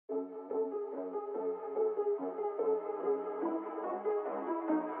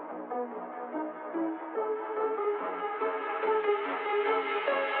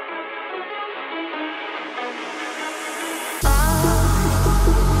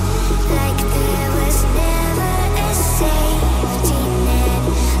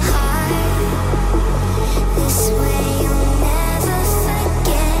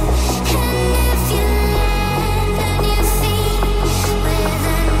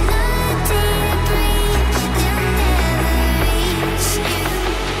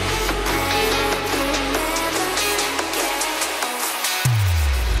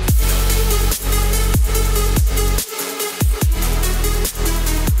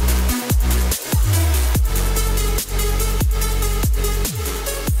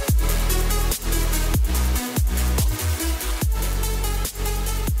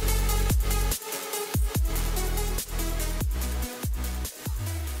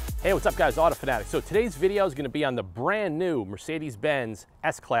Hey, what's up guys, Auto Fanatic. So today's video is going to be on the brand new Mercedes Benz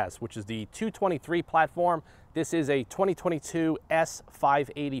S Class, which is the 223 platform. This is a 2022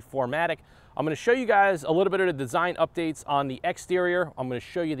 S580 4MATIC. I'm going to show you guys a little bit of the design updates on the exterior. I'm going to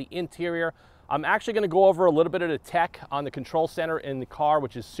show you the interior. I'm actually going to go over a little bit of the tech on the control center in the car,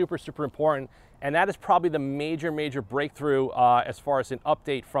 which is super important. And that is probably the major breakthrough as far as an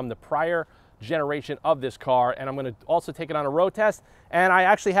update from the prior generation of this car. And I'm going to also take it on a road test, and I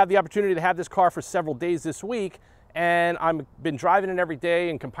actually have the opportunity to have this car for several days this week, and I've been driving it every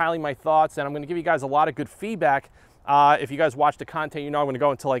day and compiling my thoughts, and I'm going to give you guys a lot of good feedback. If you guys watch the content, you know I'm going to go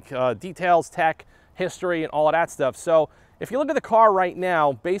into like details, tech, history, and all of that stuff. So if you look at the car right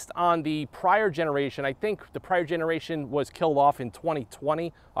now, based on the prior generation, I think the prior generation was killed off in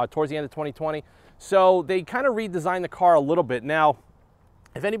 2020, towards the end of 2020. So they kind of redesigned the car a little bit. Now,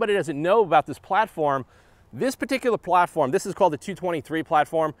 if anybody doesn't know about this platform, this particular platform, this is called the 223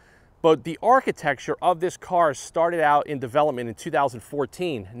 platform, but the architecture of this car started out in development in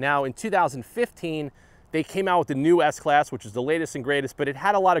 2014. Now in 2015, they came out with the new S Class, which is the latest and greatest, but it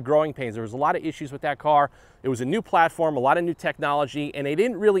had a lot of growing pains. There was a lot of issues with that car. It was a new platform, a lot of new technology, and they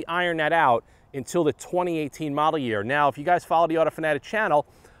didn't really iron that out until the 2018 model year. Now, if you guys follow the Auto Fanatic channel,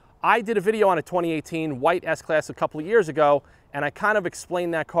 I did a video on a 2018 white S Class a couple of years ago, and I kind of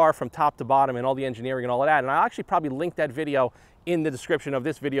explained that car from top to bottom and all the engineering and all of that. And I'll actually probably link that video in the description of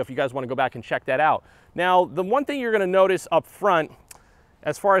this video if you guys want to go back and check that out. Now, the one thing you're going to notice up front,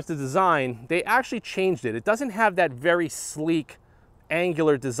 as far as the design, they actually changed it. It doesn't have that very sleek,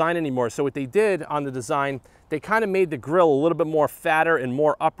 angular design anymore. So what they did on the design, they kind of made the grille a little bit more fatter and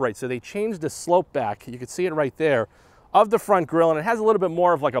more upright. So they changed the slope back. You can see it right there of the front grille, and it has a little bit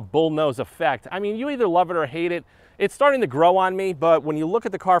more of like a bullnose effect. I mean, you either love it or hate it. It's starting to grow on me, but when you look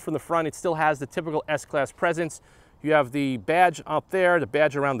at the car from the front, it still has the typical S-Class presence. You have the badge up there, the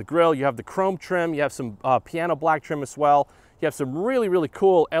badge around the grille. You have the chrome trim. You have some piano black trim as well. You have some really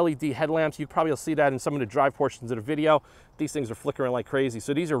cool LED headlamps. You probably will see that in some of the drive portions of the video. These things are flickering like crazy.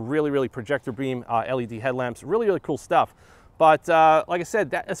 So these are really projector beam LED headlamps. Really cool stuff. But like I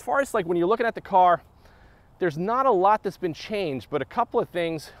said, that, as far as like when you're looking at the car, there's not a lot that's been changed, but a couple of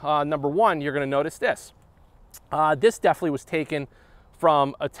things. Number one, you're going to notice this. This definitely was taken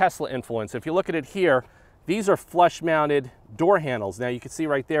from a Tesla influence. If you look at it here, these are flush mounted door handles. Now you can see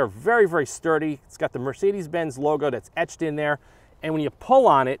right there, very sturdy. It's got the Mercedes Benz logo that's etched in there. And when you pull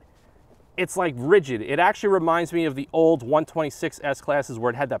on it, it's like rigid. It actually reminds me of the old 126 S Classes where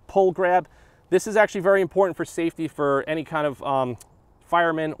it had that pull grab. This is actually very important for safety for any kind of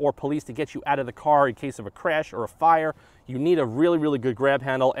firemen or police to get you out of the car in case of a crash or a fire. You need a really good grab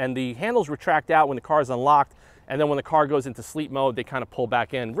handle, and the handles retract out when the car is unlocked, and then when the car goes into sleep mode, they kind of pull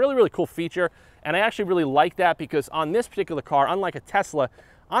back in. Really cool feature, and I actually really like that because on this particular car, unlike a Tesla,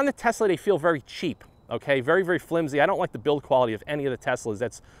 on the Tesla they feel very cheap, okay? Very flimsy. I don't like the build quality of any of the Teslas.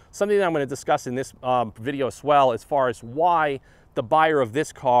 That's something that I'm going to discuss in this video as well, as far as why the buyer of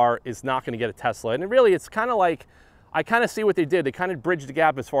this car is not going to get a Tesla. And really, it's kind of like, I kind of see what they did. They kind of bridged the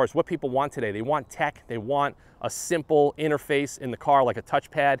gap as far as what people want today. They want tech, they want a simple interface in the car like a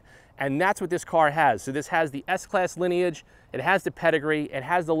touchpad, and that's what this car has. So this has the S-Class lineage, it has the pedigree, it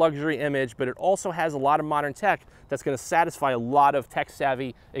has the luxury image, but it also has a lot of modern tech that's going to satisfy a lot of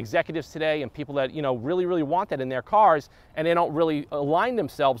tech-savvy executives today and people that, you know, really want that in their cars, and they don't really align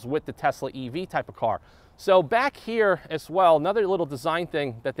themselves with the Tesla EV type of car. So back here as well, another little design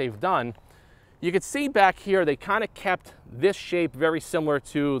thing that they've done, you can see back here, they kind of kept this shape very similar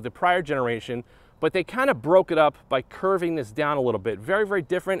to the prior generation, but they kind of broke it up by curving this down a little bit. Very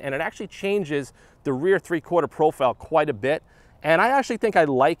different, and it actually changes the rear three-quarter profile quite a bit. And I actually think I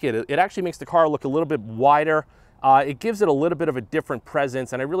like it. It actually makes the car look a little bit wider. It gives it a little bit of a different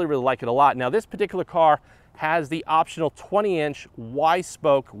presence, and I really like it a lot. Now, this particular car has the optional 20-inch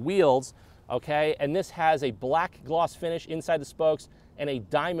Y-spoke wheels, okay? And this has a black gloss finish inside the spokes and a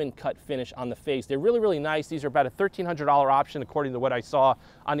diamond cut finish on the face. They're really nice. These are about a $1,300 option according to what I saw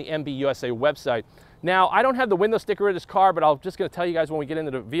on the MB USA website. Now, I don't have the window sticker of this car, but I'm just gonna tell you guys when we get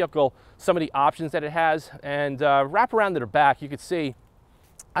into the vehicle some of the options that it has. And wrap around to the back, you can see,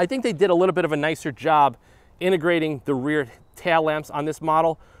 I think they did a little bit of a nicer job integrating the rear tail lamps on this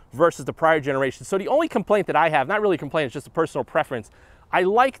model versus the prior generation. So the only complaint that I have, not really a complaint, it's just a personal preference, I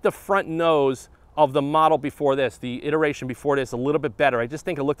like the front nose of the model before this, the iteration before this, a little bit better. I just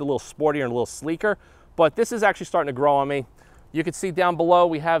think it looked a little sportier and a little sleeker, but this is actually starting to grow on me. You can see down below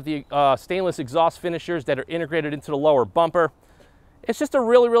we have the stainless exhaust finishers that are integrated into the lower bumper. It's just a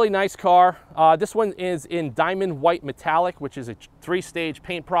really nice car. This one is in diamond white metallic, which is a 3-stage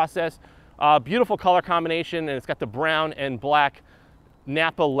paint process. Beautiful color combination, and it's got the brown and black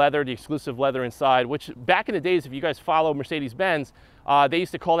Napa leather, the exclusive leather inside, which back in the days, if you guys follow Mercedes Benz, they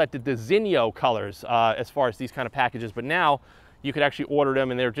used to call that the Designo colors as far as these kind of packages, but now you could actually order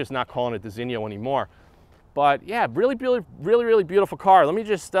them and they're just not calling it Designo anymore. But yeah, really beautiful car. Let me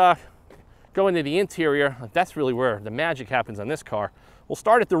just go into the interior. That's really where the magic happens on this car. We'll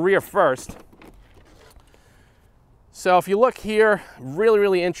start at the rear first. So if you look here,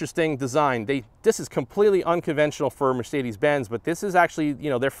 really interesting design. This is completely unconventional for Mercedes-Benz, but this is actually, you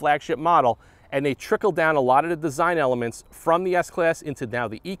know, their flagship model, and they trickle down a lot of the design elements from the S Class into now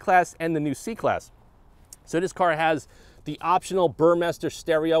the E Class and the new C Class. So this car has the optional Burmester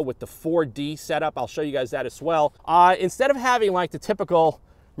stereo with the 4D setup. I'll show you guys that as well. Instead of having like the typical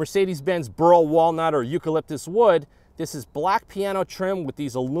Mercedes-Benz burl walnut or eucalyptus wood, this is black piano trim with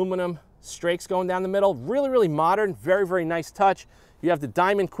these aluminum strakes going down the middle. Really modern, very nice touch. You have the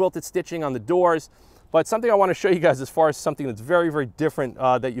diamond quilted stitching on the doors, but something I want to show you guys as far as something that's very different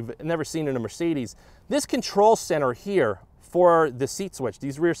that you've never seen in a Mercedes. This control center here for the seat switch,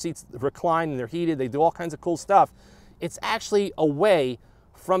 these rear seats recline and they're heated, they do all kinds of cool stuff. It's actually away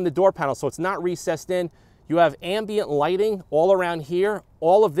from the door panel, so it's not recessed in. You have ambient lighting all around here.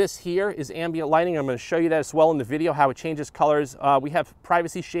 All of this here is ambient lighting. I'm going to show you that as well in the video, how it changes colors. We have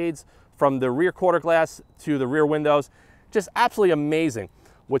privacy shades from the rear quarter glass to the rear windows. Just absolutely amazing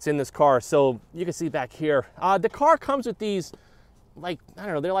what's in this car. So you can see back here, the car comes with these, like, I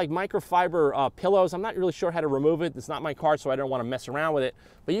don't know, they're like microfiber pillows. I'm not really sure how to remove it. It's not my car, so I don't want to mess around with it.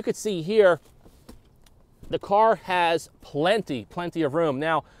 But you could see here, the car has plenty of room.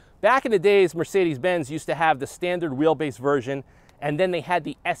 Now, back in the days, Mercedes-Benz used to have the standard wheelbase version, and then they had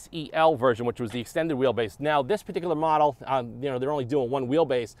the SEL version, which was the extended wheelbase. Now, this particular model, you know, they're only doing one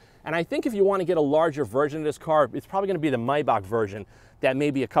wheelbase, and I think if you want to get a larger version of this car, it's probably going to be the Maybach version that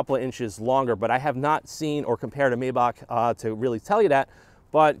may be a couple of inches longer, but I have not seen or compared a Maybach to really tell you that,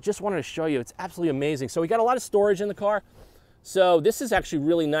 but just wanted to show you, it's absolutely amazing. So we got a lot of storage in the car. So this is actually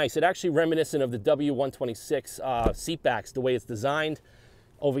really nice. It actually reminiscent of the W126 seat backs, the way it's designed.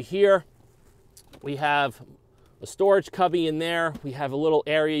 Over here, we have a storage cubby in there. We have a little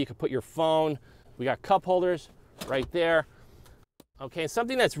area you can put your phone. We got cup holders right there. Okay,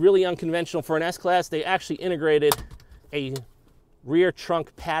 something that's really unconventional for an S Class, they actually integrated a rear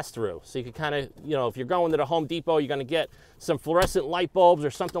trunk pass-through. So you can kind of, you know, if you're going to the Home Depot, you're gonna get some fluorescent light bulbs or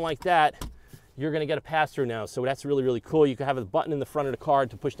something like that, you're going to get a pass-through now. So that's really cool. You can have a button in the front of the car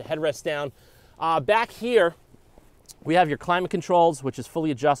to push the headrest down. Back here, we have your climate controls, which is fully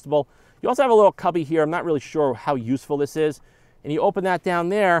adjustable. You also have a little cubby here. I'm not really sure how useful this is. And you open that down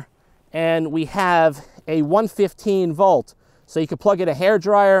there, and we have a 115 volt. So you can plug in a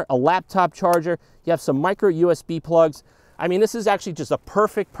hairdryer, a laptop charger. You have some micro USB plugs. I mean, this is actually just a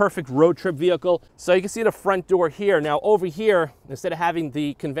perfect road trip vehicle. So you can see the front door here. Now over here, instead of having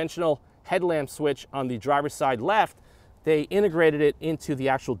the conventional headlamp switch on the driver's side left, they integrated it into the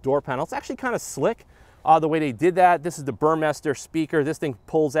actual door panel. It's actually kind of slick the way they did that. This is the Burmester speaker. This thing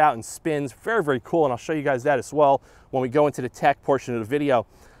pulls out and spins. Very cool, and I'll show you guys that as well when we go into the tech portion of the video.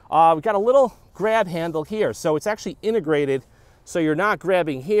 We've got a little grab handle here, so it's actually integrated, so you're not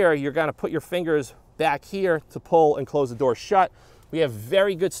grabbing here, you're gonna put your fingers back here to pull and close the door shut. We have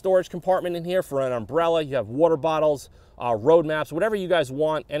very good storage compartment in here for an umbrella. You have water bottles, road maps, whatever you guys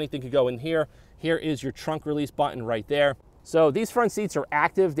want, anything could go in here. Here is your trunk release button right there. So these front seats are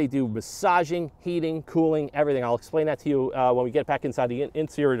active. They do massaging, heating, cooling, everything. I'll explain that to you when we get back inside the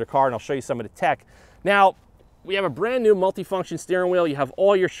interior of the car, and I'll show you some of the tech. Now, we have a brand new multifunction steering wheel. You have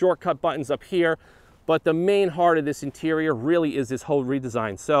all your shortcut buttons up here, but the main heart of this interior really is this whole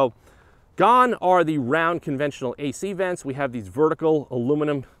redesign. So gone are the round conventional AC vents. We have these vertical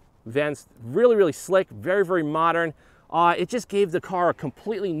aluminum vents, really slick, very modern. It just gave the car a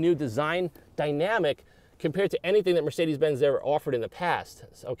completely new design dynamic compared to anything that Mercedes-Benz ever offered in the past,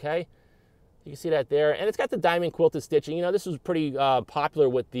 okay? You can see that there. And it's got the diamond quilted stitching. You know, this was pretty popular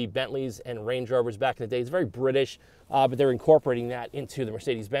with the Bentleys and Range Rovers back in the day. It's very British, but they're incorporating that into the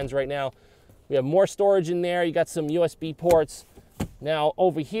Mercedes-Benz right now. We have more storage in there. You got some USB ports. Now,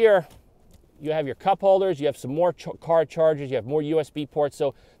 over here, you have your cup holders, you have some more car chargers, you have more USB ports.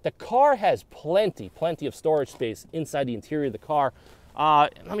 So the car has plenty of storage space inside the interior of the car.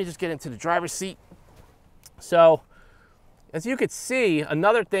 Let me just get into the driver's seat. So as you could see,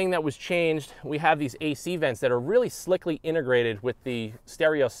 another thing that was changed, we have these AC vents that are really slickly integrated with the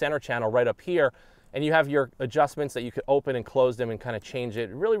stereo center channel right up here. And you have your adjustments that you could open and close them and kind of change it.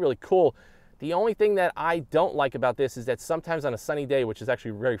 Really cool. The only thing that I don't like about this is that sometimes on a sunny day, which is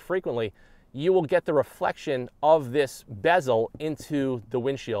actually very frequently, you will get the reflection of this bezel into the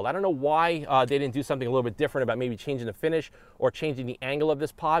windshield. I don't know why they didn't do something a little bit different about maybe changing the finish or changing the angle of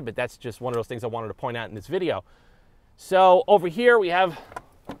this pod, but that's just one of those things I wanted to point out in this video. So over here we have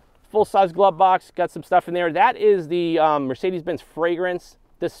full-size glove box, got some stuff in there. That is the Mercedes Benz fragrance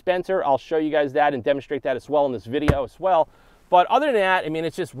dispenser. I'll show you guys that and demonstrate that as well in this video as well. But other than that, I mean,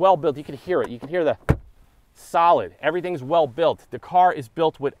 it's just well built. You can hear it. You can hear the solid. Everything's well built. The car is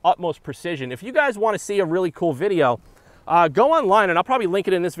built with utmost precision. If you guys want to see a really cool video, go online, and I'll probably link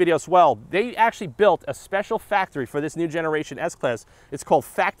it in this video as well. They actually built a special factory for this new generation S-Class. It's called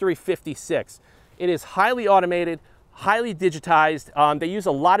Factory 56. It is highly automated, highly digitized. They use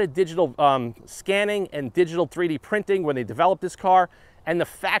a lot of digital scanning and digital 3D printing when they develop this car. And the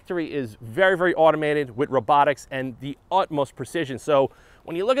factory is very, very automated with robotics and the utmost precision. So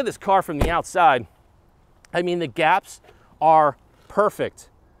when you look at this car from the outside, I mean, the gaps are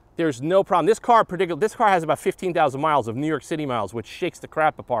perfect. There's no problem. This car has about 15,000 miles of New York City miles, which shakes the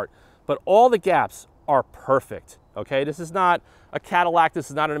crap apart. But all the gaps are perfect, okay? This is not a Cadillac.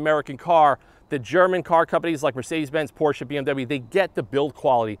 This is not an American car. The German car companies like Mercedes-Benz, Porsche, BMW, they get the build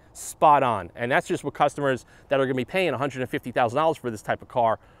quality spot on. And that's just what customers that are gonna be paying $150,000 for this type of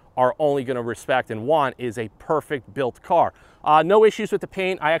car are only gonna respect and want, is a perfect built car. No issues with the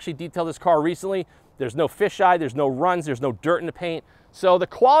paint. I actually detailed this car recently. There's no fisheye, there's no runs, there's no dirt in the paint. So the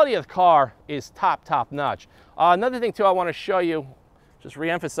quality of the car is top notch. Another thing too I wanna show you, just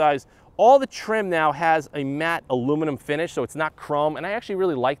reemphasize, all the trim now has a matte aluminum finish, so it's not chrome, and I actually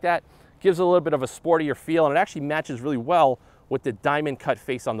really like that. Gives a little bit of a sportier feel, and it actually matches really well with the diamond cut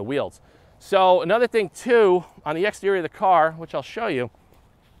face on the wheels. So another thing too, on the exterior of the car, which I'll show you,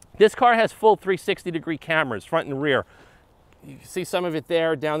 this car has full 360-degree cameras, front and rear. You can see some of it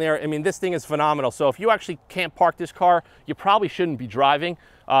there, down there. I mean, this thing is phenomenal. So if you actually can't park this car, you probably shouldn't be driving.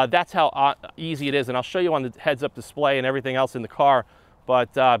 That's how easy it is, and I'll show you on the heads-up display and everything else in the car.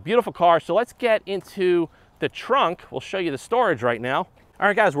 But beautiful car. So let's get into the trunk. We'll show you the storage right now. All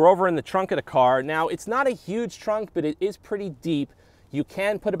right, guys, we're over in the trunk of the car. Now, it's not a huge trunk, but it is pretty deep. You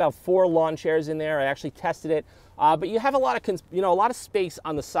can put about 4 lawn chairs in there. I actually tested it, but you have a lot of space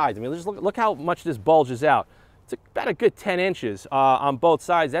on the sides. I mean, just look how much this bulges out. It's about a good 10 inches on both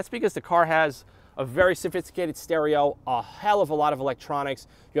sides. That's because the car has a very sophisticated stereo, a hell of a lot of electronics.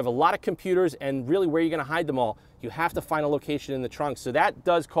 You have a lot of computers, and really, where are you going to hide them all? You have to find a location in the trunk. So that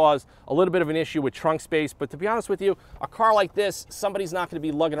does cause a little bit of an issue with trunk space. But to be honest with you, a car like this, somebody's not going to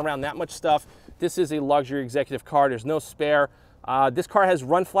be lugging around that much stuff. This is a luxury executive car. There's no spare. This car has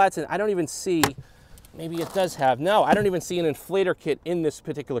run flats, and I don't even see, maybe it does have, no, I don't even see an inflator kit in this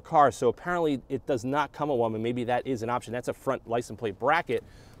particular car. So apparently it does not come with one, and maybe that is an option. That's a front license plate bracket.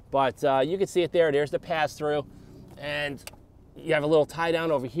 But you can see it there. There's the pass-through. And you have a little tie down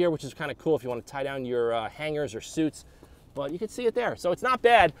over here, which is kind of cool if you want to tie down your hangers or suits, but you can see it there. So it's not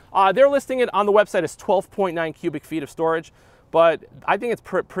bad. They're listing it on the website as 12.9 cubic feet of storage, but I think it's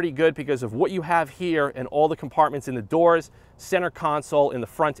pretty good because of what you have here and all the compartments in the doors, center console, in the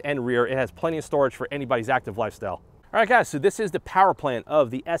front and rear. It has plenty of storage for anybody's active lifestyle. All right, guys, so this is the power plant of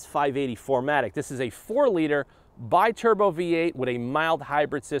the S580 4MATIC. This is a 4-liter bi-turbo V8 with a mild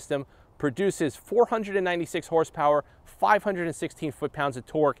hybrid system. Produces 496 horsepower, 516 foot-pounds of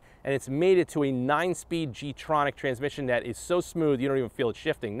torque, and it's mated to a 9-speed G-tronic transmission that is so smooth you don't even feel it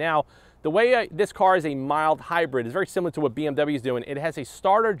shifting. Now, the way this car is a mild hybrid is very similar to what BMW is doing. It has a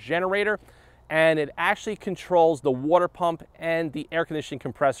starter generator, and it actually controls the water pump and the air conditioning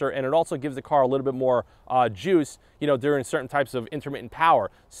compressor, and it also gives the car a little bit more juice, during certain types of intermittent power.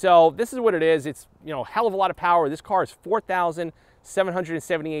 So this is what it is. It's, a hell of a lot of power. This car is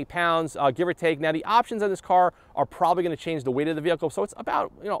 4,778 pounds, give or take. Now, the options on this car are probably going to change the weight of the vehicle, so it's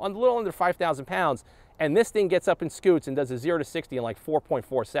about, a little under 5,000 pounds. And this thing gets up and scoots and does a 0 to 60 in like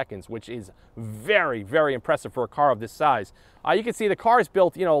 4.4 seconds, which is very, very impressive for a car of this size. You can see the car is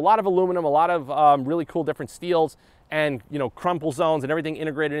built, a lot of aluminum, a lot of really cool different steels, and crumple zones and everything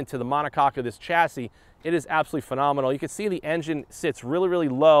integrated into the monocoque of this chassis. It is absolutely phenomenal. You can see the engine sits really, really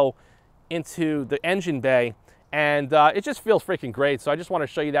low into the engine bay, and it just feels freaking great. So I just want to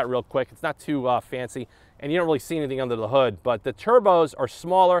show you that real quick. It's not too fancy, and you don't really see anything under the hood, but the turbos are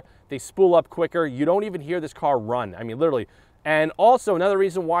smaller. They spool up quicker. You don't even hear this car run. I mean, literally. And also, another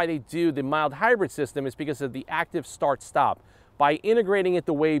reason why they do the mild hybrid system is because of the active start-stop. By integrating it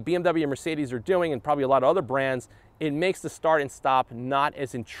the way BMW and Mercedes are doing, and probably a lot of other brands, it makes the start and stop not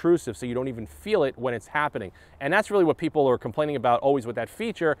as intrusive, so you don't even feel it when it's happening. And that's really what people are complaining about always with that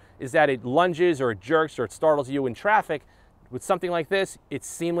feature, is that it lunges or it jerks or it startles you in traffic. With something like this, it's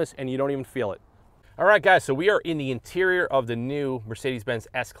seamless and you don't even feel it. All right, guys, so we are in the interior of the new Mercedes Benz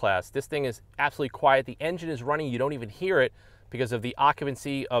S Class. This thing is absolutely quiet. The engine is running. You don't even hear it because of the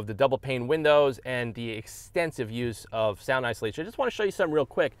occupancy of the double pane windows and the extensive use of sound isolation. I just want to show you something real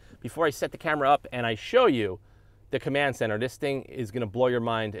quick before I set the camera up and I show you the command center. This thing is going to blow your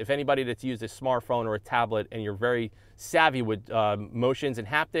mind. If anybody that's used a smartphone or a tablet and you're very savvy with motions and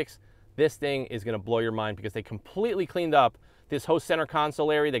haptics, this thing is going to blow your mind because they completely cleaned up this whole center console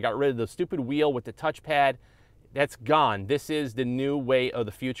area. They got rid of the stupid wheel with the touchpad. That's gone. This is the new way of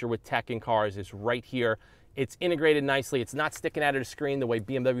the future with tech in cars. It's right here. It's integrated nicely. It's not sticking out of the screen the way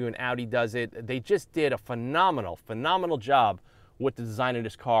BMW and Audi does it. They just did a phenomenal job with the design of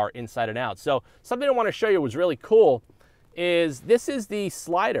this car inside and out. So something I want to show you was really cool is this is the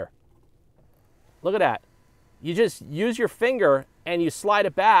slider. Look at that. You just use your finger and you slide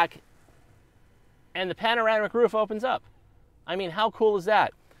it back and the panoramic roof opens up. I mean, how cool is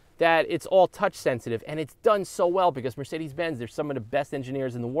that? That it's all touch sensitive and it's done so well because Mercedes-Benz, they're some of the best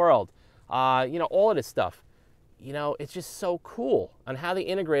engineers in the world. You know, all of this stuff, you know, it's just so cool on how they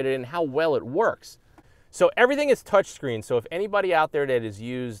integrate it and how well it works. So everything is touchscreen. So if anybody out there that has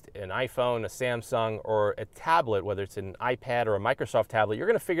used an iPhone, a Samsung, or a tablet, whether it's an iPad or a Microsoft tablet, you're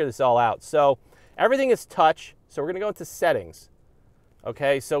going to figure this all out. So everything is touch. So we're going to go into settings.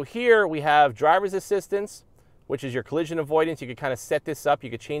 Okay, so here we have driver's assistance, which is your collision avoidance. You could kind of set this up. You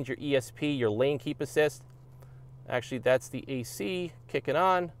could change your ESP, your lane keep assist. Actually, that's the AC kicking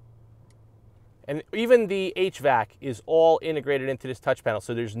on. And even the HVAC is all integrated into this touch panel.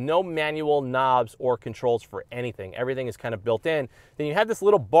 So there's no manual knobs or controls for anything. Everything is kind of built in. Then you have this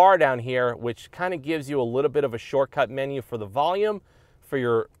little bar down here, which kind of gives you a little bit of a shortcut menu for the volume, for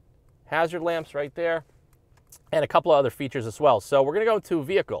your hazard lamps right there, and a couple of other features as well. So we're going to go to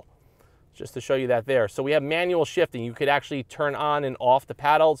vehicle, just to show you that there. So we have manual shifting. You could actually turn on and off the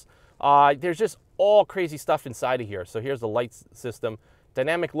paddles. There's just all crazy stuff inside of here. So here's the lights system.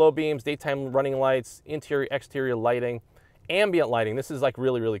 Dynamic low beams, daytime running lights, interior, exterior lighting, ambient lighting. This is like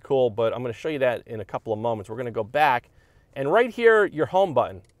really cool, but I'm going to show you that in a couple of moments. We're going to go back, and right here, your home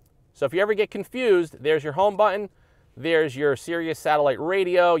button. So if you ever get confused, there's your home button. There's your Sirius satellite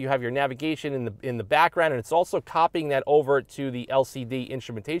radio. You have your navigation in the background, and it's also copying that over to the LCD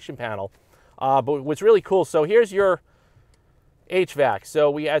instrumentation panel. But what's really cool, so here's your HVAC.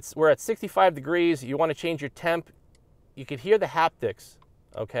 So we're at 65 degrees. You want to change your temp. You could hear the haptics,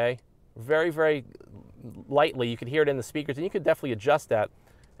 okay? Very lightly. You could hear it in the speakers, and you could definitely adjust that.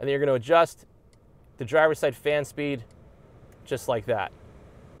 And then you're going to adjust the driver's side fan speed just like that.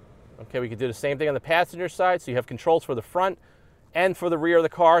 Okay, we could do the same thing on the passenger side. So you have controls for the front and for the rear of the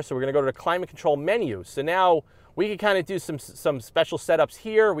car. So we're going to go to the climate control menu. So now we can kind of do some special setups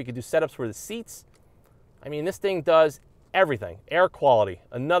here. We could do setups for the seats. I mean, this thing does everything. Air quality,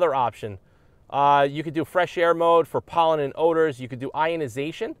 another option. You could do fresh air mode for pollen and odors. You could do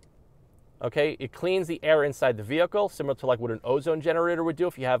ionization. Okay, it cleans the air inside the vehicle, similar to like what an ozone generator would do.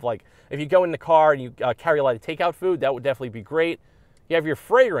 If you have if you go in the car and you carry a lot of takeout food, that would definitely be great. You have your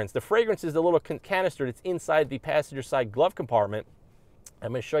fragrance. The fragrance is the little canister that's inside the passenger side glove compartment.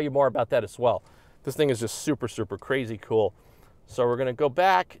 I'm going to show you more about that as well. This thing is just super crazy cool. So we're going to go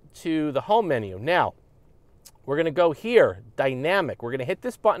back to the home menu. Now, we're going to go here, dynamic. We're going to hit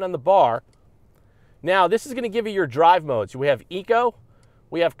this button on the bar. Now, this is going to give you your drive modes. We have Eco,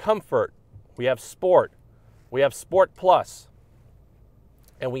 we have Comfort, we have Sport, we have Sport Plus,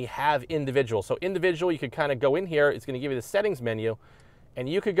 and we have Individual. So Individual, you could kind of go in here. It's going to give you the settings menu, and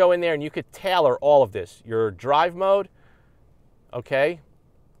you could go in there and you could tailor all of this. Your drive mode, okay,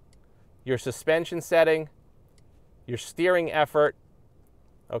 your suspension setting, your steering effort,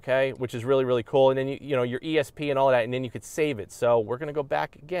 okay, which is really cool, and then you know your ESP and all of that, and then you could save it. So we're going to go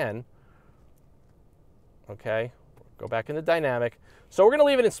back again. Okay, go back into dynamic. So we're going to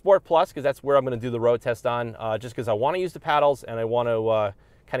leave it in Sport Plus because that's where I'm going to do the road test on, just because I want to use the paddles and I want to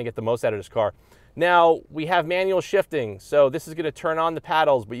kind of get the most out of this car. Now, we have manual shifting. So this is going to turn on the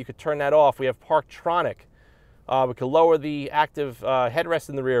paddles, but you could turn that off. We have Parktronic. We can lower the active headrest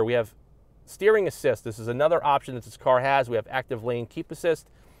in the rear. We have steering assist. This is another option that this car has. We have active lane keep assist.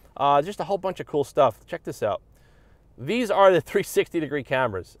 Just a whole bunch of cool stuff. Check this out. These are the 360-degree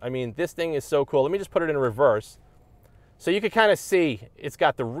cameras. I mean, this thing is so cool. Let me just put it in reverse. So you can kind of see it's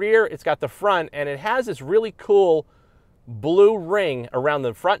got the rear, it's got the front, and it has this really cool blue ring around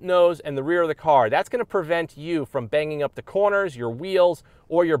the front nose and the rear of the car. That's going to prevent you from banging up the corners, your wheels,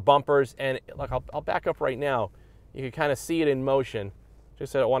 or your bumpers. And look, I'll back up right now. You can kind of see it in motion.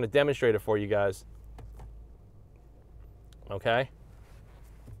 Just so I want to demonstrate it for you guys. Okay.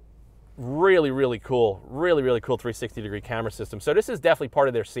 Really, really cool. Really, really cool 360-degree camera system. So this is definitely part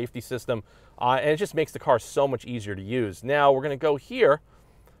of their safety system, and it just makes the car so much easier to use. Now we're going to go here.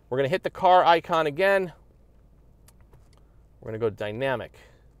 We're going to hit the car icon again. We're going to go dynamic.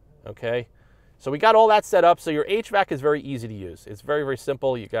 Okay. So we got all that set up. So your HVAC is very easy to use. It's very, very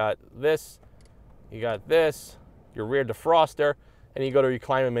simple. You got this, your rear defroster, and you go to your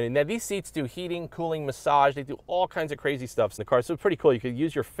climate menu. Now these seats do heating, cooling, massage. They do all kinds of crazy stuff in the car. So it's pretty cool. You could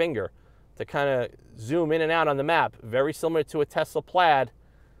use your finger to kind of zoom in and out on the map. Very similar to a Tesla Plaid.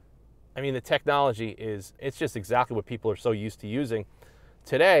 I mean, the technology it's just exactly what people are so used to using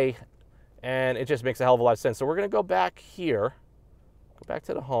today, and it just makes a hell of a lot of sense. So we're going to go back here, go back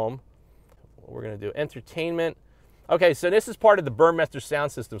to the home. We're going to do entertainment. Okay, so this is part of the Burmester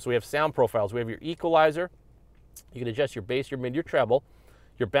sound system. So we have sound profiles. We have your equalizer. You can adjust your bass, your mid, your treble,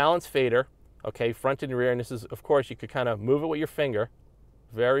 your balance fader, okay, front and rear. And this is, of course, you could kind of move it with your finger.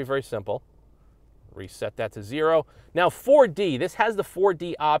 Very, very simple. Reset that to 0. Now 4D, this has the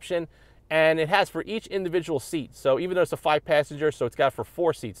 4D option, and it has for each individual seat. So even though it's a 5-passenger, so it's got for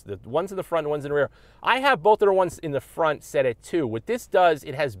 4 seats. The ones in the front and ones in the rear. I have both of the ones in the front set at 2. What this does,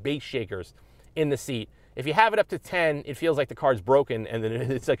 it has bass shakers in the seat. If you have it up to 10, it feels like the car's broken and then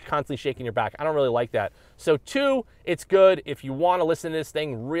it's like constantly shaking your back. I don't really like that. So 2, it's good. If you want to listen to this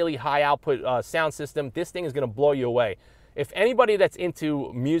thing, really high output sound system, this thing is going to blow you away. If anybody that's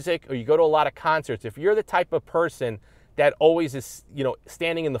into music or you go to a lot of concerts, if you're the type of person that always is, you know,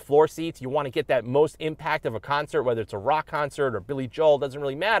 standing in the floor seats, you want to get that most impact of a concert, whether it's a rock concert or Billy Joel, doesn't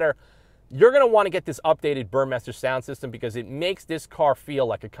really matter. You're going to want to get this updated Burmester sound system because it makes this car feel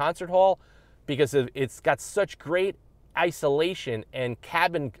like a concert hall, because it's got such great isolation and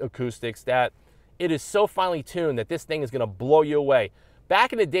cabin acoustics that it is so finely tuned that this thing is going to blow you away.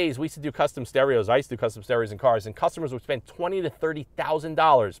 Back in the days, we used to do custom stereos. I used to do custom stereos in cars, and customers would spend $20,000 to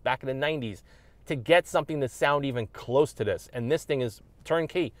 $30,000 back in the 90s to get something that sound even close to this. And this thing is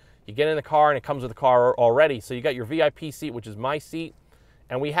turnkey. You get in the car and it comes with the car already. So you got your VIP seat, which is my seat,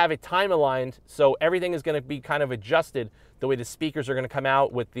 and we have it time aligned, so everything is going to be kind of adjusted the way the speakers are going to come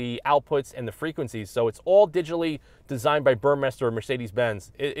out with the outputs and the frequencies. So it's all digitally designed by Burmester or Mercedes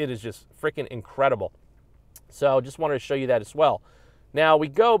Benz. It is just freaking incredible. So just wanted to show you that as well. Now we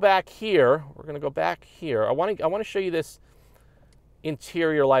go back here. We're going to go back here. I want to show you this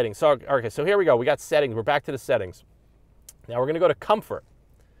interior lighting. So okay, so here we go. We got settings. We're back to the settings. Now we're going to go to comfort.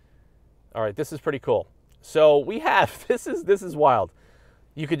 All right, this is pretty cool. So we have this is wild.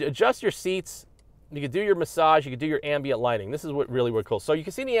 You could adjust your seats. You could do your massage. You could do your ambient lighting. This is what really cool. So you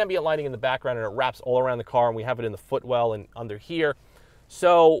can see the ambient lighting in the background, and it wraps all around the car, and we have it in the footwell and under here.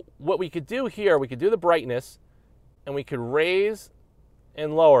 So what we could do here, we could do the brightness, and we could raise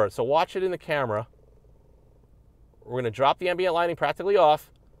and lower it. So watch it in the camera. We're going to drop the ambient lighting practically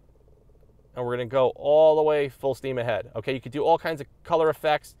off, and we're going to go all the way full steam ahead. Okay, you could do all kinds of color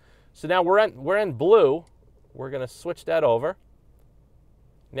effects. So now we're in blue. We're going to switch that over.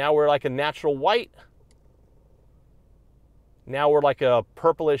 Now we're like a natural white. Now we're like a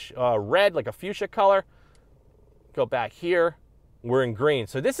purplish red, like a fuchsia color. Go back here. We're in green.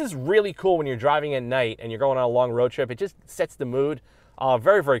 So this is really cool when you're driving at night and you're going on a long road trip. It just sets the mood.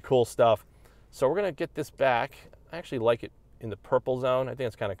 Very, very cool stuff. So we're going to get this back. I actually like it in the purple zone. I think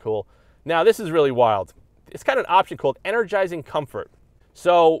it's kind of cool. Now this is really wild. It's got an option called Energizing Comfort.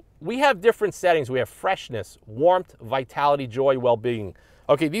 So we have different settings. We have freshness, warmth, vitality, joy, well-being.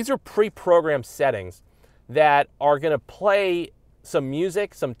 Okay, these are pre-programmed settings that are going to play some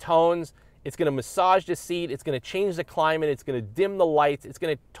music, some tones. It's going to massage the seat. It's going to change the climate. It's going to dim the lights. It's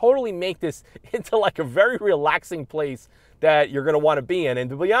going to totally make this into like a very relaxing place that you're going to want to be in. And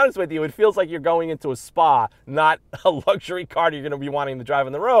to be honest with you, it feels like you're going into a spa, not a luxury car you're going to be wanting to drive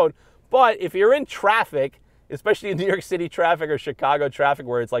on the road. But if you're in traffic, especially in New York City traffic or Chicago traffic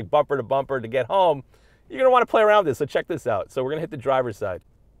where it's like bumper to bumper to get home, you're going to want to play around with this. So check this out. So we're going to hit the driver's side.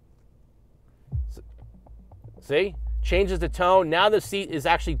 See? Changes the tone. Now the seat is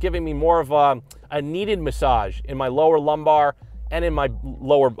actually giving me more of a needed massage in my lower lumbar and in my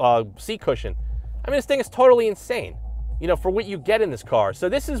lower seat cushion. I mean, this thing is totally insane, you know, for what you get in this car. So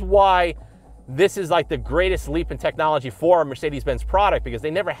this is why this is like the greatest leap in technology for a Mercedes-Benz product, because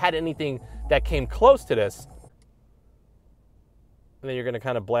they never had anything that came close to this. And then you're going to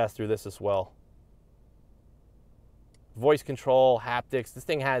kind of blast through this as well. Voice control, haptics, this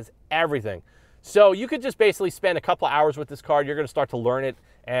thing has everything. So you could just basically spend a couple of hours with this car. You're going to start to learn it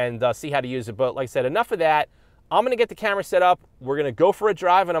and see how to use it. But like I said, enough of that. I'm going to get the camera set up. We're going to go for a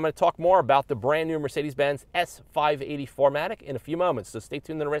drive, and I'm going to talk more about the brand new Mercedes Benz S580 4MATIC in a few moments. So stay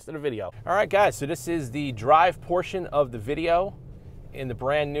tuned to the rest of the video. All right, guys, so this is the drive portion of the video. in the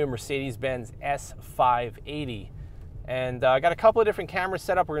brand new Mercedes Benz S580. And I got a couple of different cameras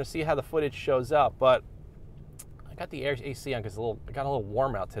set up. We're going to see how the footage shows up. But I got the AC on because it got a little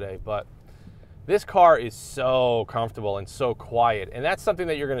warm out today. But this car is so comfortable and so quiet. And that's something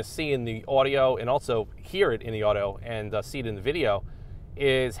that you're going to see in the audio and also hear it in the audio and see it in the video,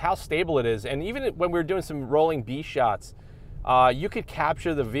 is how stable it is. And even when we were doing some rolling B shots, you could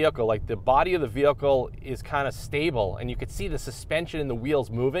capture the vehicle, like the body of the vehicle is kind of stable and you could see the suspension and the wheels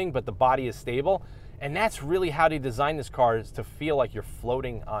moving, but the body is stable. And that's really how they designed this car, is to feel like you're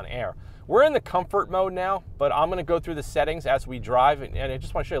floating on air. We're in the comfort mode now, but I'm gonna go through the settings as we drive. And I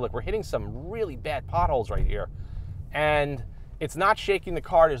just wanna show you, look, we're hitting some really bad potholes right here. And it's not shaking the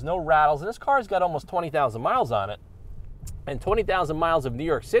car, there's no rattles. And this car's got almost 20,000 miles on it. And 20,000 miles of New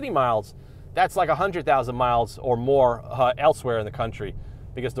York City miles, that's like 100,000 miles or more elsewhere in the country,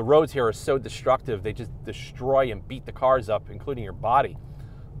 because the roads here are so destructive. They just destroy and beat the cars up, including your body.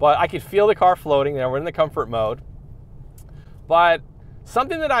 But I could feel the car floating. Now we're in the comfort mode. But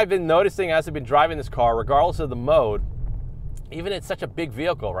something that I've been noticing as I've been driving this car, regardless of the mode, even it's such a big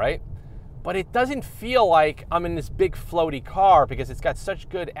vehicle, right? But it doesn't feel like I'm in this big floaty car because it's got such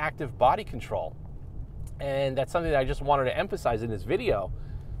good active body control. And that's something that I just wanted to emphasize in this video,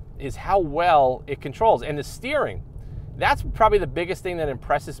 is how well it controls. And the steering, that's probably the biggest thing that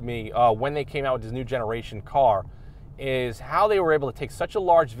impresses me when they came out with this new generation car, is how they were able to take such a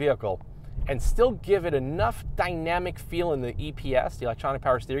large vehicle and still give it enough dynamic feel in the EPS, the electronic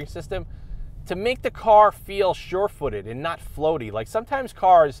power steering system, to make the car feel sure-footed and not floaty. Like sometimes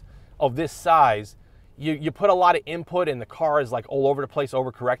cars of this size, you put a lot of input and the car is like all over the place,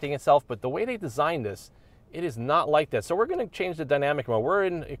 overcorrecting itself, but the way they designed this, it is not like that. So we're gonna change the dynamic mode. We're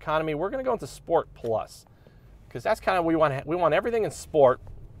in economy, we're gonna go into Sport Plus, because that's kind of what we want everything in sport,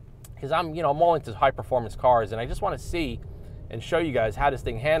 because I'm all into high performance cars, and I just want to see and show you guys how this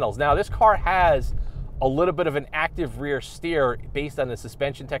thing handles. Now this car has a little bit of an active rear steer based on the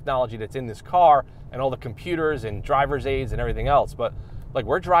suspension technology that's in this car and all the computers and driver's aids and everything else. But like,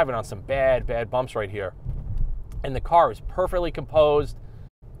 we're driving on some bad bumps right here, and the car is perfectly composed,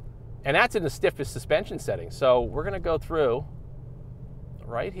 and that's in the stiffest suspension setting. So we're going to go through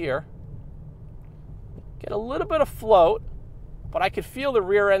right here, get a little bit of float, but I could feel the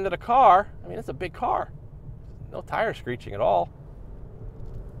rear end of the car. I mean, it's a big car. No tire screeching at all.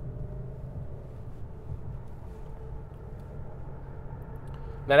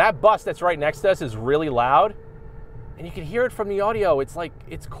 Now that bus that's right next to us is really loud, and you can hear it from the audio. It's like,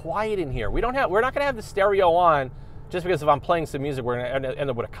 it's quiet in here. We're not gonna have the stereo on, just because if I'm playing some music, we're gonna end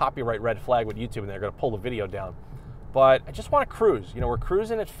up with a copyright red flag with YouTube, and they're gonna pull the video down. But I just wanna cruise. We're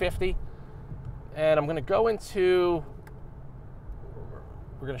cruising at 50, and I'm gonna go into,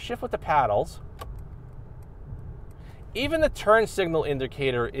 we're going to shift with the paddles. Even the turn signal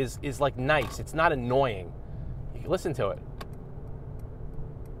indicator is like nice. It's not annoying. You can listen to it.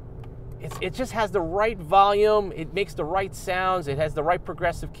 It just has the right volume. It makes the right sounds. It has the right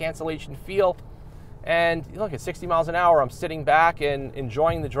progressive cancellation feel. And look, at 60 miles an hour, I'm sitting back and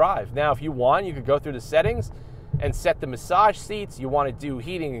enjoying the drive. Now, if you want, you could go through the settings and set the massage seats. You want to do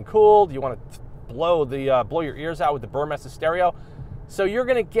heating and cooled. You want to blow your ears out with the Burmester stereo. So you're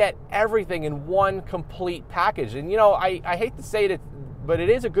going to get everything in one complete package. And I hate to say it, but it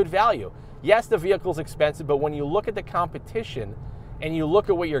is a good value. Yes, the vehicle's expensive, but when you look at the competition and you look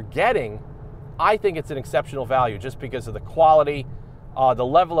at what you're getting, I think it's an exceptional value, just because of the quality, the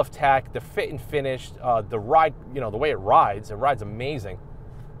level of tech, the fit and finish, the ride, the way it rides amazing.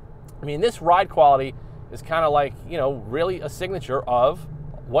 I mean, this ride quality is kind of like, really a signature of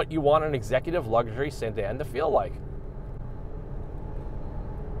what you want an executive luxury sedan to feel like.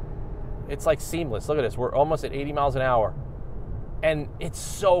 It's like seamless. Look at this. We're almost at 80 miles an hour. And it's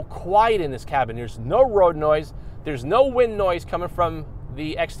so quiet in this cabin. There's no road noise. There's no wind noise coming from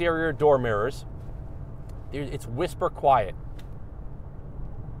the exterior door mirrors. It's whisper quiet.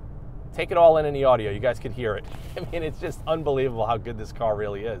 Take it all in the audio. You guys could hear it. I mean, it's just unbelievable how good this car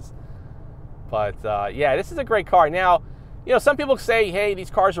really is. But yeah, this is a great car. Now, some people say, hey, these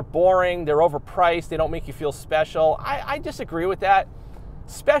cars are boring. They're overpriced. They don't make you feel special. I disagree with that.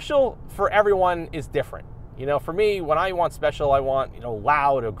 Special for everyone is different. For me, when I want special, I want,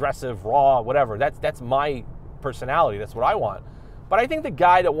 loud, aggressive, raw, whatever. That's my personality. That's what I want. But I think the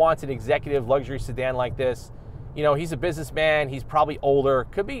guy that wants an executive luxury sedan like this, he's a businessman. He's probably older.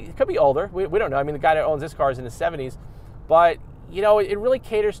 Could be older. We don't know. I mean, the guy that owns this car is in his 70s. But, it really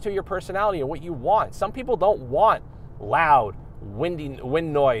caters to your personality and what you want. Some people don't want loud,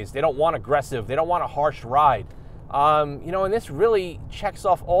 wind noise. They don't want aggressive. They don't want a harsh ride. And this really checks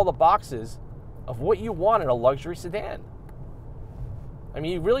off all the boxes of what you want in a luxury sedan. I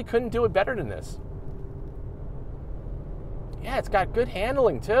mean, you really couldn't do it better than this. Yeah, it's got good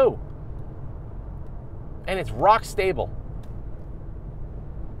handling too. And it's rock stable.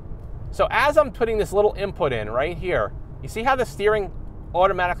 So as I'm putting this little input in right here, you see how the steering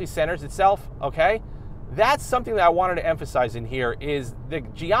automatically centers itself, okay? That's something that I wanted to emphasize in here is the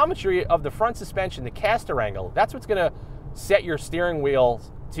geometry of the front suspension, the caster angle. That's what's gonna set your steering wheel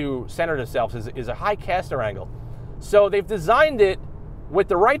to center themselves is a high caster angle. So they've designed it with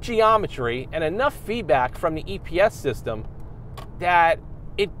the right geometry and enough feedback from the EPS system that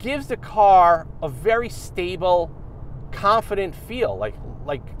it gives the car a very stable, confident feel. Like,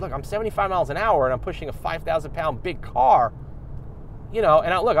 look, I'm 75 miles an hour and I'm pushing a 5,000-pound big car, you know,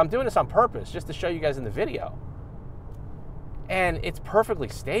 and look, I'm doing this on purpose just to show you guys in the video. And it's perfectly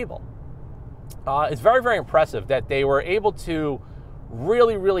stable. It's very, very impressive that they were able to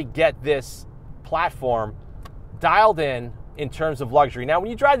really, really get this platform dialed in terms of luxury. Now, when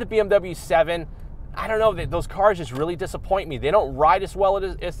you drive the BMW 7, I don't know, those cars just really disappoint me. They don't ride as well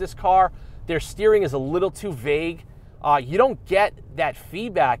as this car. Their steering is a little too vague. You don't get that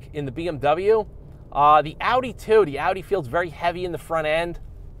feedback in the BMW. The Audi too, the Audi feels very heavy in the front end.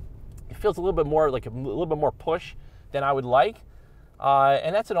 It feels a little bit more like a little bit more push than I would like.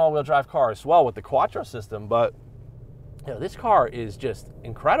 And that's an all-wheel drive car as well with the Quattro system. But you know, this car is just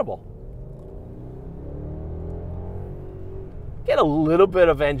incredible. Get a little bit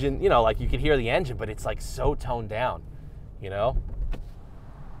of engine, you know, like you can hear the engine, but it's like so toned down, you know.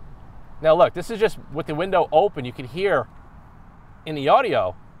 Now look, this is just with the window open, you can hear in the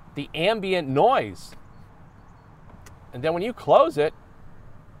audio the ambient noise. And then when you close it,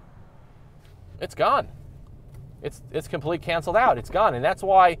 it's gone. It's completely canceled out. It's gone. And that's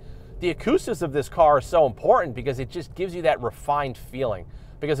why the acoustics of this car is so important, because it just gives you that refined feeling.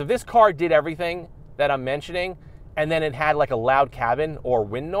 Because if this car did everything that I'm mentioning, and then it had like a loud cabin or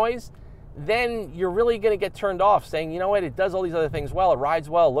wind noise, then you're really going to get turned off saying, you know what, it does all these other things well, it rides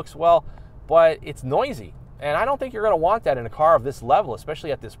well, it looks well, but it's noisy. And I don't think you're going to want that in a car of this level,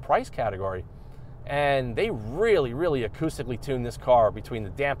 especially at this price category. And they really, really acoustically tuned this car between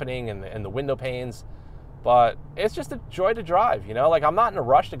the dampening and the window panes. But it's just a joy to drive, you know? Like, I'm not in a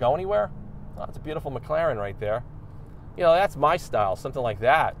rush to go anywhere. Oh, it's a beautiful McLaren right there. You know, that's my style, something like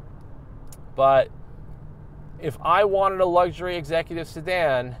that. But if I wanted a luxury executive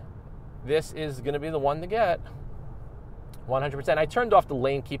sedan, this is going to be the one to get. 100%. I turned off the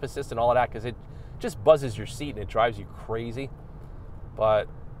lane keep assist and all of that because it just buzzes your seat and it drives you crazy. But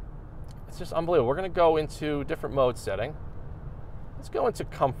it's just unbelievable. We're going to go into different mode setting. Let's go into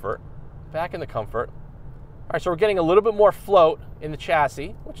comfort. Back into comfort. All right, so we're getting a little bit more float in the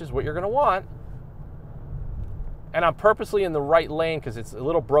chassis, which is what you're going to want. And I'm purposely in the right lane because it's a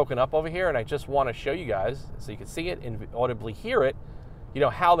little broken up over here, and I just want to show you guys so you can see it and audibly hear it, you know,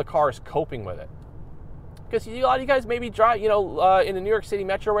 how the car is coping with it. Because a lot of you guys maybe drive, you know, in the New York City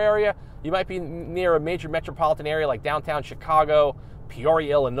metro area, you might be near a major metropolitan area like downtown Chicago,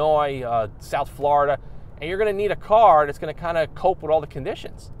 Peoria, Illinois, South Florida, and you're going to need a car that's going to kind of cope with all the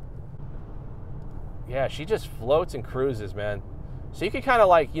conditions. Yeah, she just floats and cruises, man. So you can kind of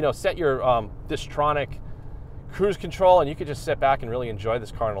like, you know, set your Distronic cruise control and you could just sit back and really enjoy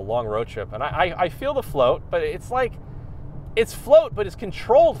this car on a long road trip. And I feel the float, but it's like, it's float, but it's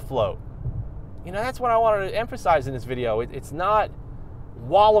controlled float. You know, that's what I wanted to emphasize in this video. It's not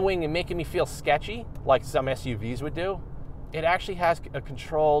wallowing and making me feel sketchy like some SUVs would do. It actually has a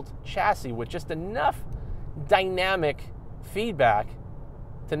controlled chassis with just enough dynamic feedback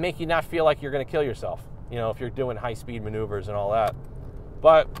to make you not feel like you're going to kill yourself, you know, if you're doing high-speed maneuvers and all that.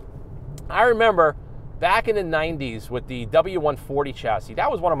 But I remember back in the 90s with the W140 chassis, that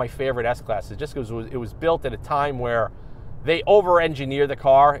was one of my favorite S-Classes just because it was built at a time where they over-engineered the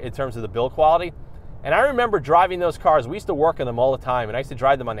car in terms of the build quality. And I remember driving those cars. We used to work on them all the time, and I used to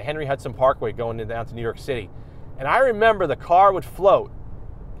drive them on the Henry Hudson Parkway going down to New York City. And I remember the car would float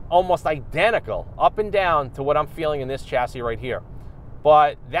almost identical up and down to what I'm feeling in this chassis right here.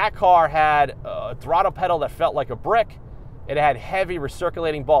 But that car had a throttle pedal that felt like a brick. It had heavy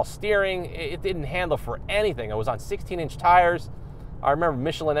recirculating ball steering. It didn't handle for anything. It was on 16-inch tires. I remember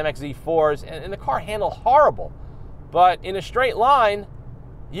Michelin MXZ4s, and the car handled horrible. But in a straight line,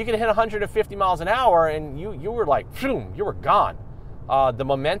 you could hit 150 miles an hour, and you were like, phew, you were gone. The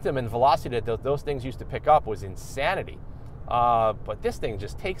momentum and velocity that those things used to pick up was insanity. But this thing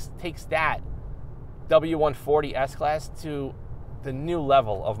just takes that W140 S-Class to the new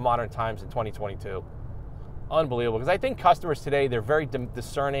level of modern times in 2022. Unbelievable. Because I think customers today, they're very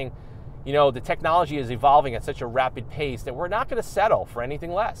discerning. You know, the technology is evolving at such a rapid pace that we're not going to settle for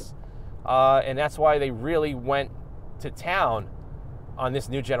anything less. And that's why they really went to town on this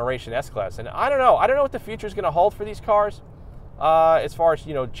new generation S Class. And I don't know what the future is going to hold for these cars, as far as,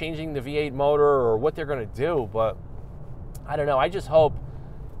 you know, changing the V8 motor or what they're going to do. But I don't know. I just hope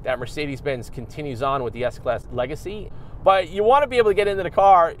that Mercedes-Benz continues on with the S Class legacy. But you want to be able to get into the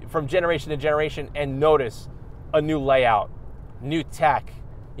car from generation to generation and notice a new layout, new tech,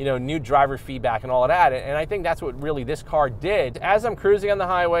 you know, new driver feedback and all of that. And I think that's what really this car did. As I'm cruising on the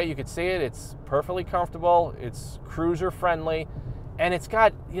highway, you could see it. It's perfectly comfortable. It's cruiser friendly. And it's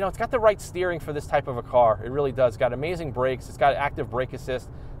got, you know, it's got the right steering for this type of a car. It really does. It's got amazing brakes. It's got active brake assist.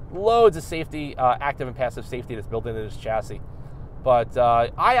 Loads of safety, active and passive safety that's built into this chassis. But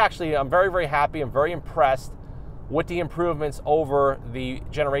I'm very, very happy. I'm very impressed with the improvements over the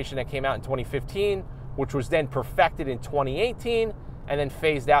generation that came out in 2015, which was then perfected in 2018 and then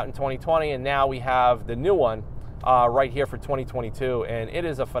phased out in 2020. And now we have the new one right here for 2022. And it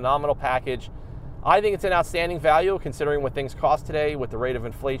is a phenomenal package. I think it's an outstanding value considering what things cost today with the rate of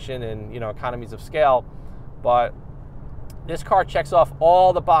inflation and, you know, economies of scale. But this car checks off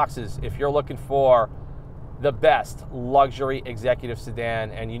all the boxes if you're looking for the best luxury executive sedan,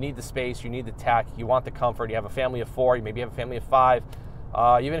 and you need the space, you need the tech, you want the comfort. You have a family of 4, you maybe have a family of 5.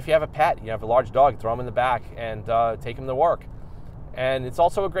 Even if you have a pet, you have a large dog, throw him in the back and take him to work. And it's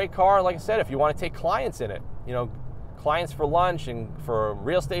also a great car, like I said, if you want to take clients in it, you know, clients for lunch and for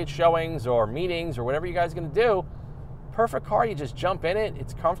real estate showings or meetings or whatever you guys are going to do. Perfect car. You just jump in it.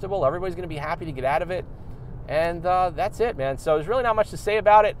 It's comfortable. Everybody's going to be happy to get out of it. And that's it, man. So there's really not much to say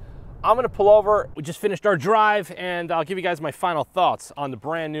about it. I'm going to pull over. We just finished our drive, and I'll give you guys my final thoughts on the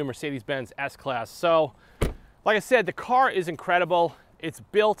brand new Mercedes Benz S Class. So, like I said, the car is incredible. It's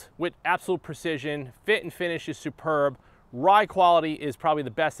built with absolute precision. Fit and finish is superb. Ride quality is probably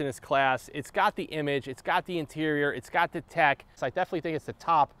the best in its class. It's got the image, it's got the interior, it's got the tech. So I definitely think it's the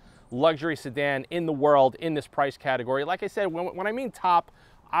top luxury sedan in the world in this price category. Like I said, when I mean top,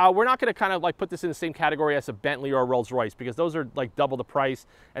 we're not going to kind of like put this in the same category as a Bentley or a Rolls-Royce, because those are like double the price,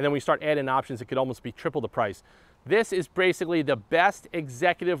 and then we start adding options, it could almost be triple the price. This is basically the best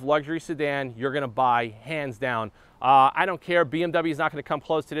executive luxury sedan you're going to buy, hands down. I don't care, BMW is not going to come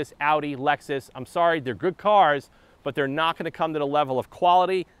close to this, Audi, Lexus, I'm sorry, they're good cars, but they're not going to come to the level of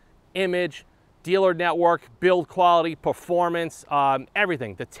quality, image, dealer network, build quality, performance,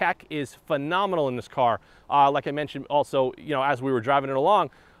 everything. The tech is phenomenal in this car. Like I mentioned also, you know, as we were driving it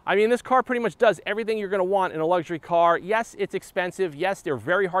along, I mean, this car pretty much does everything you're going to want in a luxury car. Yes, it's expensive. Yes, they're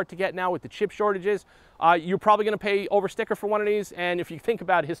very hard to get now with the chip shortages. You're probably going to pay over sticker for one of these. And if you think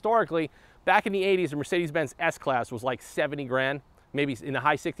about it historically, back in the 80s, the Mercedes Benz S Class was like 70 grand, maybe in the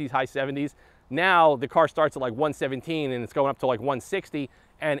high 60s, high 70s. Now the car starts at like 117 and it's going up to like 160.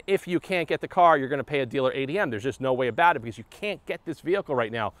 And if you can't get the car, you're going to pay a dealer ADM. There's just no way about it because you can't get this vehicle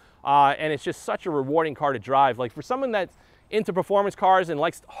right now. And it's just such a rewarding car to drive. Like for someone that's into performance cars and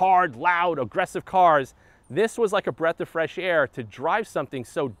likes hard, loud, aggressive cars, this was like a breath of fresh air to drive something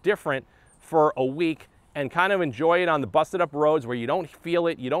so different for a week and kind of enjoy it on the busted up roads where you don't feel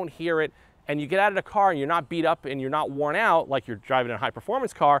it, you don't hear it, and you get out of the car and you're not beat up and you're not worn out like you're driving a high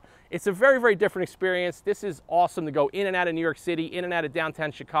performance car. It's a very, very different experience. This is awesome to go in and out of New York City, in and out of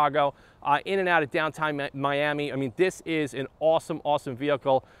downtown Chicago, in and out of downtown Miami. I mean, this is an awesome, awesome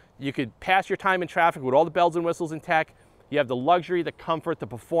vehicle. You could pass your time in traffic with all the bells and whistles and tech. You have the luxury, the comfort, the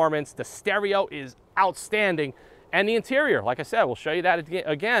performance. The stereo is outstanding. And the interior, like I said, we'll show you that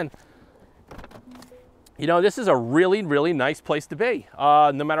again. You know, this is a really, really nice place to be.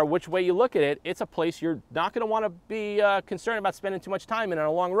 No matter which way you look at it, it's a place you're not going to want to be concerned about spending too much time in on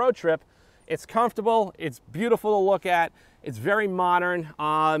a long road trip. It's comfortable. It's beautiful to look at. It's very modern.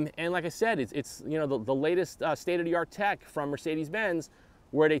 And like I said, it's you know, the latest state-of-the-art tech from Mercedes-Benz,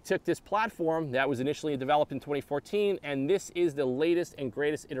 where they took this platform that was initially developed in 2014, and this is the latest and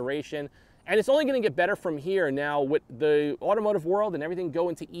greatest iteration. And it's only going to get better from here. Now, with the automotive world and everything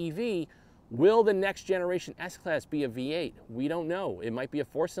going to EV, will the next generation S Class be a V8? We don't know. It might be a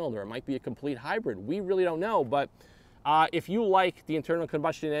 4-cylinder. It might be a complete hybrid. We really don't know. But if you like the internal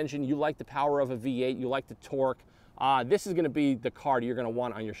combustion engine, you like the power of a V8, you like the torque, this is going to be the car that you're going to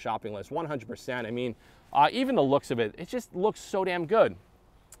want on your shopping list, 100%. I mean, even the looks of it, it just looks so damn good.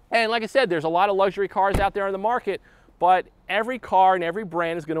 And like I said, there's a lot of luxury cars out there on the market, but every car and every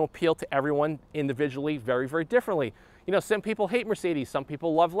brand is going to appeal to everyone individually very, very differently. You know, some people hate Mercedes, some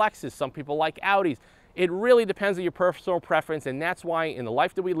people love Lexus, some people like Audis. It really depends on your personal preference, and that's why in the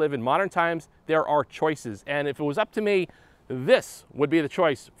life that we live in modern times, there are choices. And if it was up to me, this would be the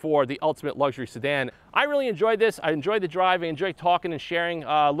choice for the ultimate luxury sedan. I really enjoyed this. I enjoyed the drive. I enjoyed talking and sharing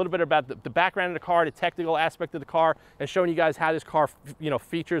a little bit about the background of the car, the technical aspect of the car, and showing you guys how this car,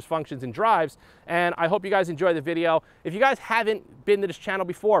 features, functions, and drives. And I hope you guys enjoy the video. If you guys haven't been to this channel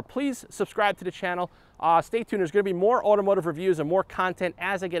before, please subscribe to the channel. Stay tuned. There's going to be more automotive reviews and more content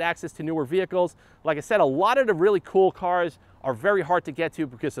as I get access to newer vehicles. Like I said, a lot of the really cool cars are very hard to get to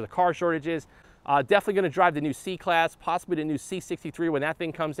because of the car shortages. Definitely going to drive the new C Class, possibly the new C63 when that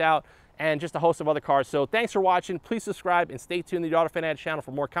thing comes out, and just a host of other cars. So thanks for watching. Please subscribe and stay tuned to the Auto Fanatic channel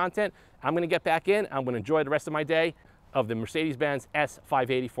for more content. I'm going to get back in. I'm going to enjoy the rest of my day of the Mercedes Benz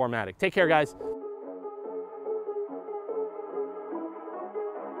S580 4MATIC. Take care, guys.